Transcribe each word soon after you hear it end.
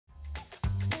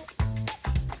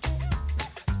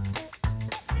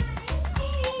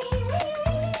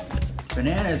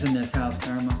Bananas in this house,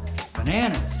 Karma.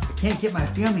 Bananas. I can't get my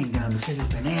filming done because there's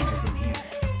bananas in here.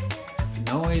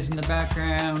 Noise in the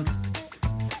background.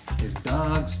 There's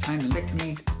dogs trying to lick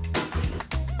me.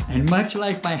 And much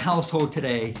like my household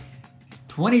today,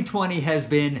 2020 has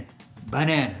been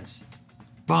bananas.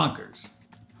 Bonkers.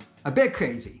 A bit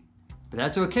crazy, but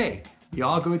that's okay. We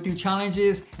all go through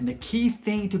challenges, and the key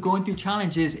thing to going through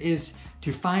challenges is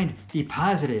to find the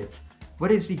positive.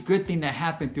 What is the good thing that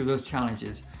happened through those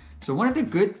challenges? So one of the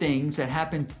good things that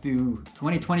happened through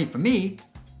 2020 for me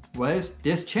was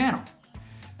this channel.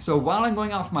 So while I'm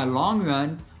going out for my long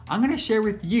run, I'm gonna share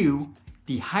with you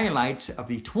the highlights of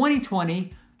the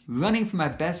 2020 Running for My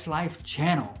Best Life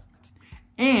channel.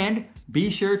 And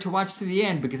be sure to watch to the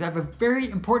end because I have a very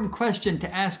important question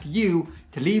to ask you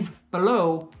to leave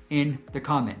below in the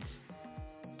comments.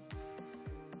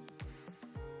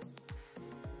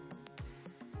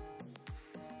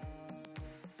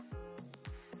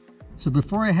 So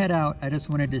before I head out, I just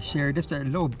wanted to share just a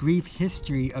little brief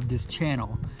history of this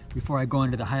channel before I go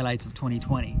into the highlights of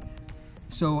 2020.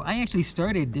 So I actually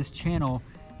started this channel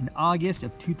in August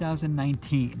of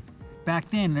 2019. Back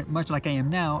then, much like I am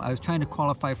now, I was trying to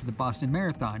qualify for the Boston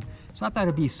Marathon. So I thought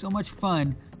it'd be so much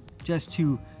fun just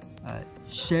to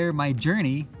share my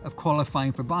journey of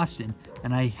qualifying for Boston.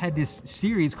 And I had this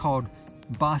series called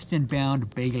Boston Bound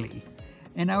Bailey.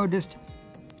 And I would just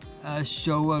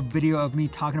show a video of me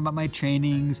talking about my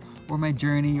trainings or my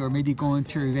journey or maybe going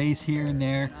to a race here and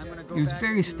there. It was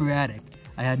very sporadic.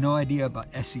 I had no idea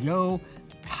about SEO,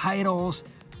 titles,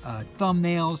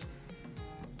 thumbnails,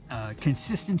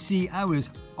 consistency. I was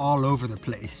all over the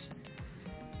place.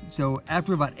 So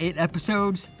after about 8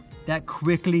 episodes, that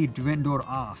quickly dwindled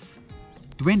off.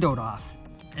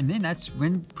 And then that's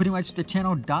when pretty much the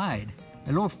channel died.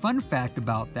 A little fun fact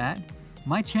about that,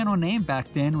 my channel name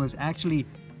back then was actually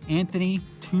Anthony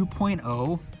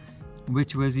 2.0,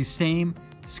 which was the same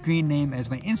screen name as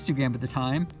my Instagram at the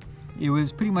time. It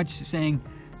was pretty much saying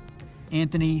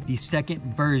Anthony, the second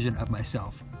version of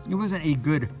myself. It wasn't a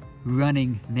good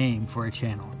running name for a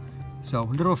channel. So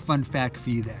little fun fact for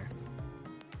you there.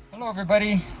 Hello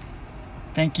everybody.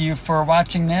 Thank you for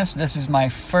watching this. This is my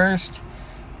first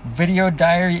video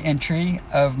diary entry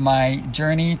of my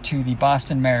journey to the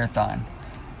Boston Marathon.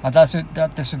 I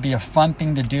thought this would be a fun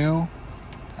thing to do,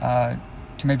 to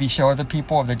maybe show other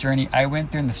people of the journey I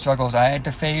went through and the struggles I had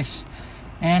to face,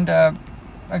 and a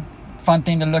fun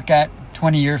thing to look at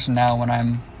 20 years from now when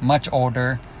I'm much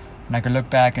older and I can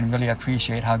look back and really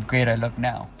appreciate how great I look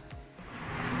now.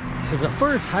 So the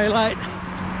first highlight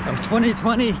of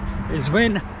 2020 is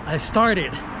when I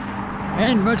started,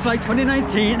 and much like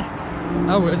 2019,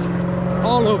 I was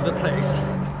all over the place.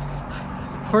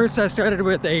 First I started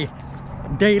with a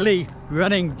daily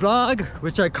running vlog,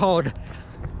 which I called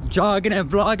Jogging and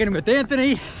Vlogging with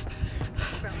Anthony.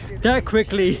 That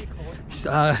quickly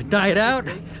died out,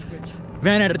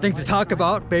 ran out of things to talk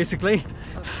about basically.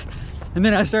 And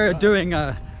then I started doing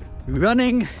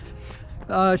running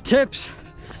tips,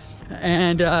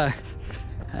 and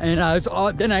then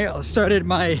I started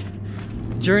my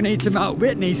Journey to Mount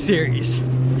Whitney series.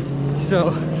 So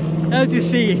as you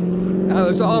see, I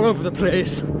was all over the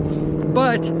place,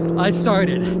 but I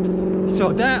started.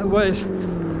 So that was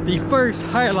the first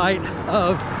highlight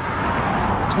of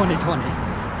 2020.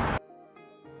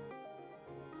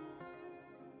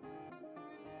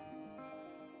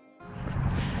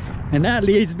 And that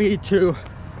leads me to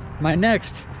my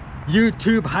next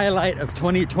YouTube highlight of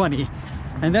 2020,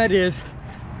 and that is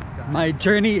my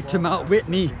Journey to Mount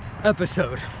Whitney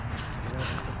episode.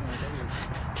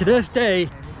 To this day,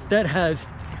 that has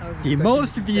the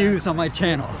most views on my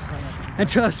channel. And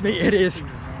trust me, it is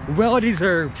well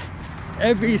deserved.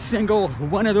 Every single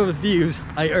one of those views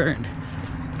I earned.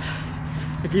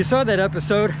 If you saw that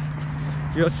episode,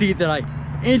 you'll see that I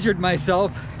injured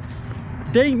myself,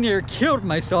 dang near killed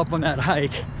myself on that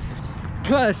hike.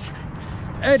 Plus,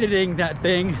 editing that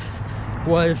thing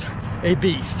was a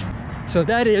beast. So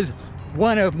that is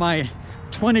one of my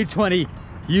 2020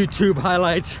 YouTube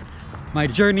highlights, my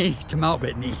journey to Mount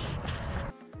Whitney.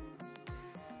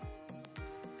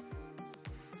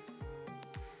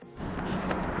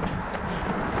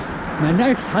 My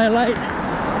next highlight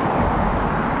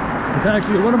is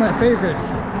actually one of my favorites,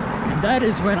 and that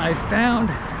is when I found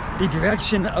the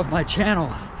direction of my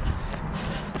channel.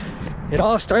 It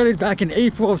all started back in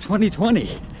April of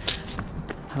 2020.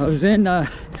 I was in the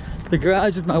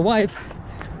garage with my wife,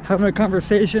 having a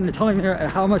conversation and telling her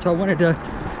how much I wanted to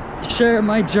share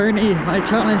my journey, my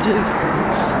challenges,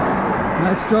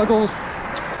 my struggles,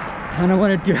 and I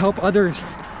wanted to help others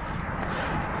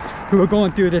who were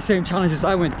going through the same challenges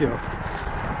I went through.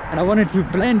 and I wanted to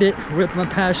blend it with my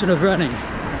passion of running.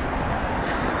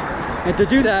 And to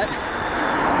do that,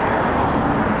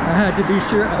 I had to be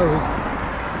sure I was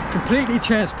completely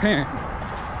transparent.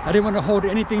 I didn't want to hold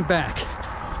anything back,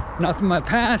 not from my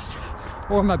past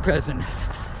or my present.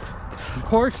 Of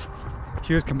course,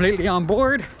 she was completely on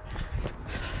board.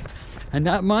 And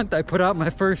that month I put out my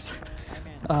first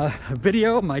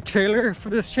video, my trailer for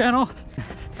this channel.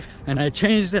 And I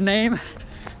changed the name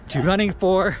to Running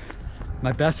for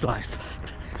My Best Life.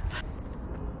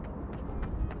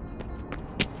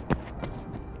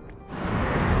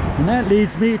 And that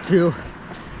leads me to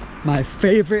my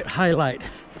favorite highlight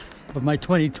of my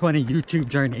 2020 YouTube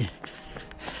journey.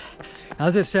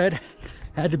 As I said,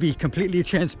 I had to be completely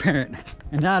transparent,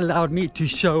 and that allowed me to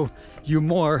show you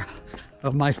more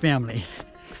of my family.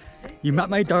 You met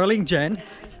my darling Jen,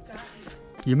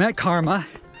 you met Karma,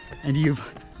 and you've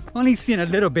only seen a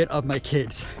little bit of my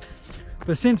kids.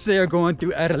 But since they are going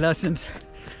through adolescence,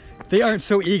 they aren't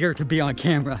so eager to be on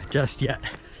camera just yet.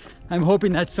 I'm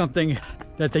hoping that's something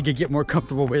that they could get more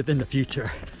comfortable with in the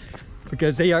future,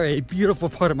 because they are a beautiful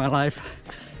part of my life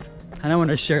and I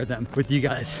want to share them with you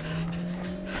guys.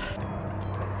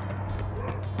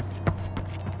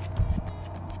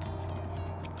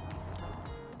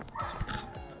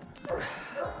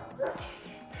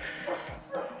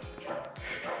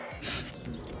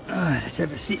 Let's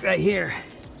have a seat right here.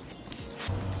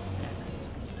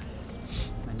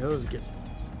 My nose gets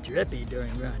drippy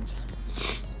during runs.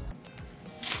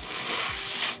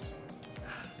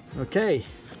 Okay,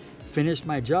 finished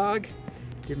my jog,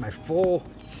 did my full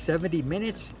 70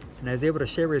 minutes, and I was able to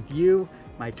share with you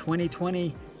my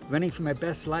 2020 Running for My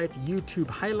Best Life YouTube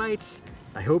highlights.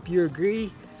 I hope you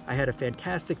agree. I had a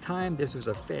fantastic time. This was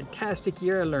a fantastic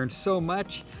year. I learned so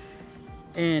much,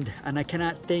 and I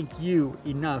cannot thank you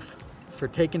enough for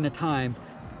taking the time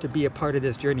to be a part of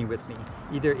this journey with me.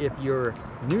 Either if you're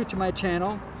new to my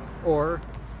channel or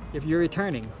if you're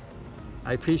returning.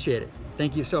 I appreciate it.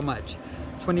 Thank you so much.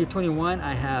 2021,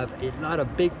 I have a lot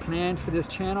of big plans for this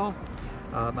channel.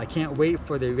 I can't wait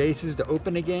for the races to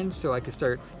open again so I can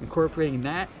start incorporating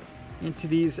that into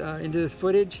this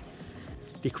footage.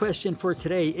 The question for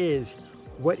today is,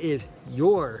 what is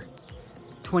your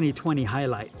 2020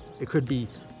 highlight? It could be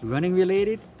running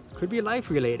related, could be life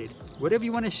related, whatever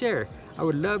you want to share. I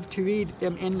would love to read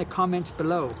them in the comments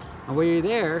below. And while you're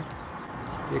there,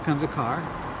 here comes a car.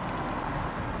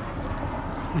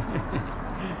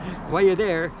 While you're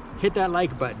there, hit that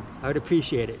like button. I would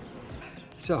appreciate it.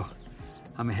 So,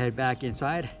 I'm gonna head back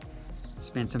inside,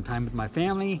 spend some time with my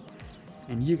family,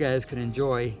 and you guys can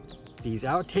enjoy these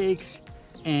outtakes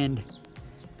and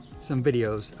some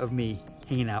videos of me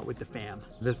hanging out with the fam.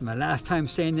 This is my last time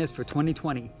saying this for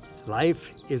 2020.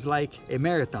 Life is like a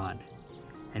marathon,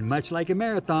 and much like a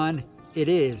marathon, it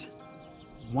is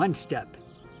one step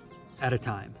at a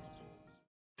time.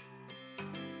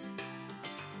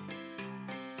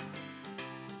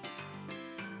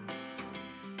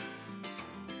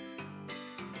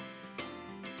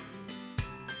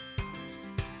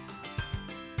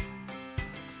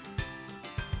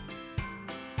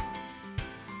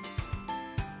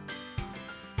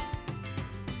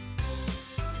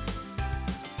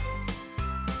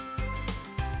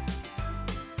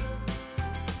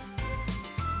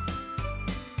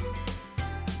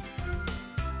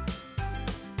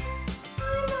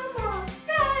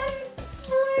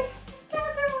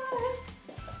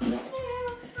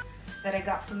 That I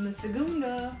got from the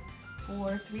Segunda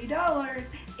for $3,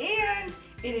 and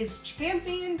it is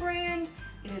Champion brand.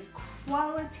 It is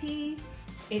quality.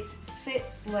 It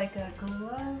fits like a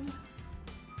glove.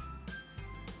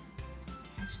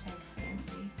 Hashtag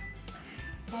fancy.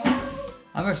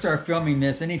 I'm gonna start filming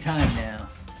this anytime now.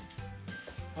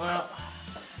 Well,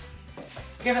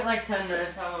 give it like 10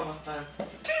 minutes, I'm almost done.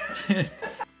 Oh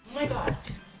my god.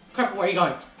 Carp, where are you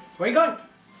going? Where are you going?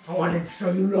 I wanted to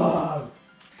show you love.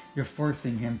 You're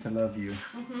forcing him to love you.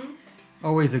 Mm-hmm.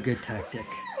 Always a good tactic.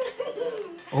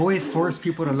 Always force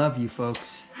people to love you,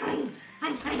 folks. I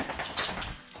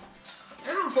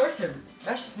don't force him.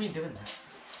 That's just me doing that.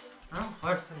 I don't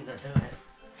force him to do it.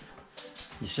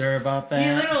 You sure about that?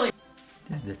 He literally...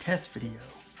 This is a test video.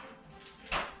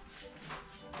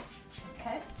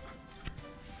 Test?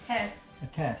 Test. A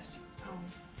test.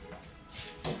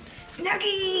 Oh.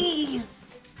 Snuggies!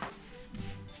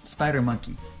 Spider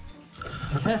monkey.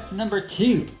 Test number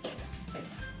 2.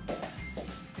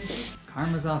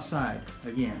 Karma's outside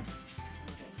again.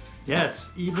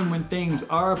 Yes, even when things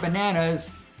are bananas,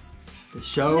 the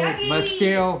show must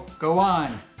still go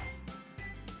on.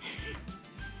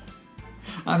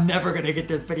 I'm never gonna get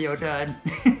this video done.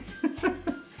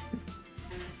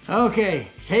 Okay,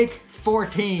 take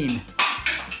 14.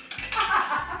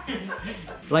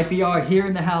 Like we are here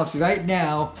in the house right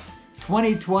now,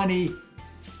 2020,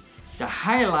 the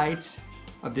highlights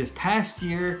of this past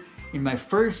year, in my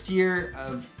first year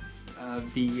of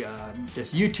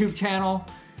this YouTube channel.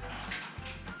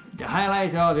 The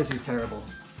highlights, oh, this is terrible.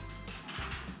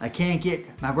 I can't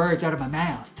get my words out of my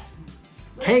mouth.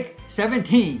 Take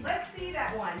 17. Let's see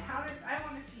that one. How